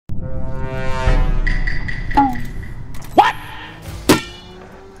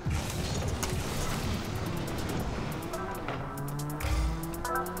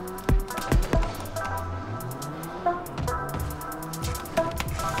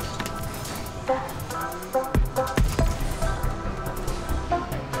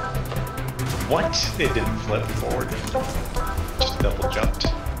What? It didn't flip forward. Just double jumped.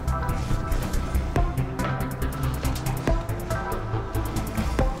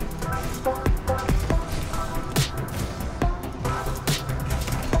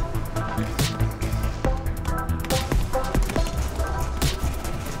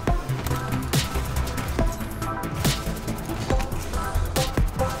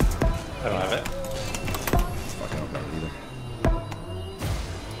 I don't have it. Fuck, I don't got it either.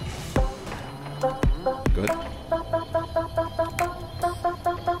 Good.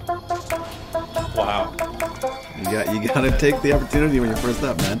 Wow. You gotta take the opportunity when you're first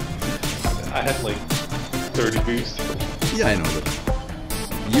up, man. I had like 30 boost. Yeah, I know, but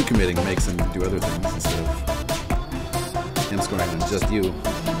you committing makes him do other things instead of him scoring on just you.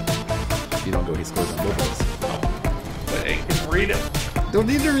 If you don't go, he scores on both of us. Oh. But I can read it. Don't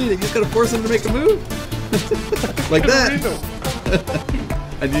need to read it. You just gotta force him to make a move. Like that.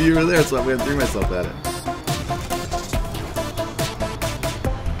 I knew you were there, so I'm gonna throw myself at it.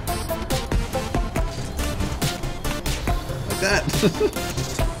 Like that.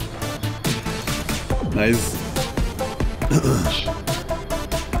 Nice.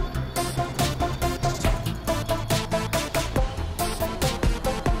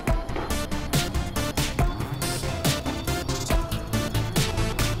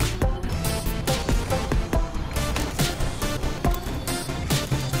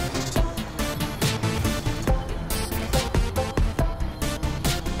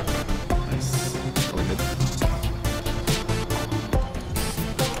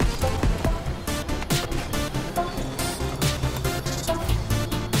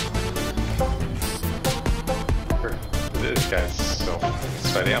 This guy's so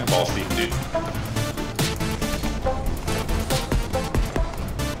sweaty. I'm ball deep, dude.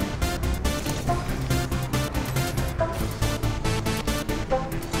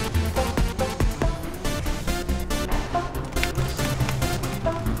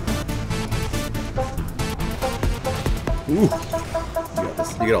 Ooh. You got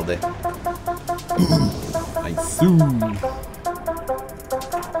this. You get all day. Nice.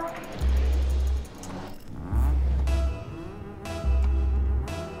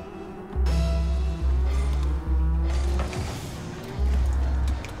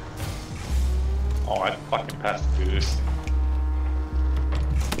 Oh, I fucking passed the boost.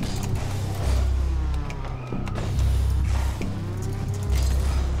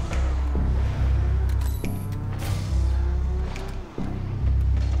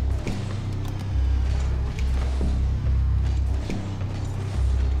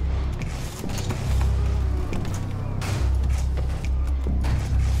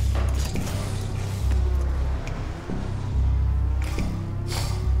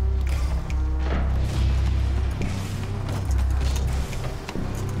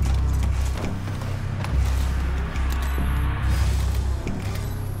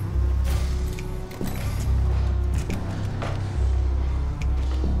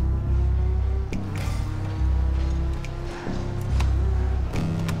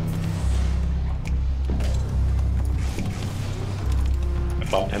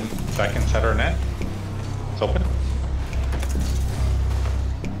 Bumped him back in center net. It's open.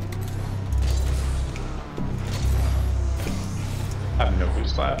 I have no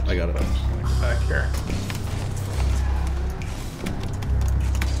boost left. I got it. I'm just gonna get back here.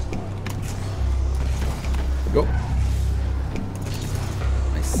 Go.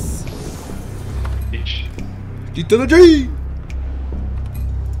 Nice. Each. G to the G!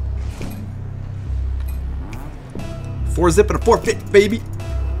 4-zip and a forfeit, baby!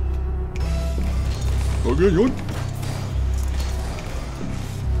 Okay, yoink.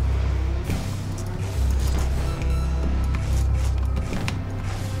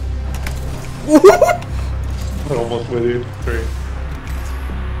 I almost with you. 3.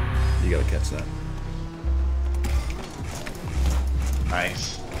 You gotta catch that.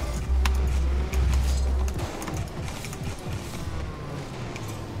 Nice.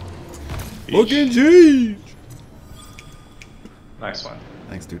 Look and change! Nice one.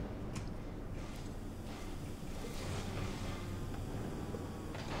 Thanks, dude.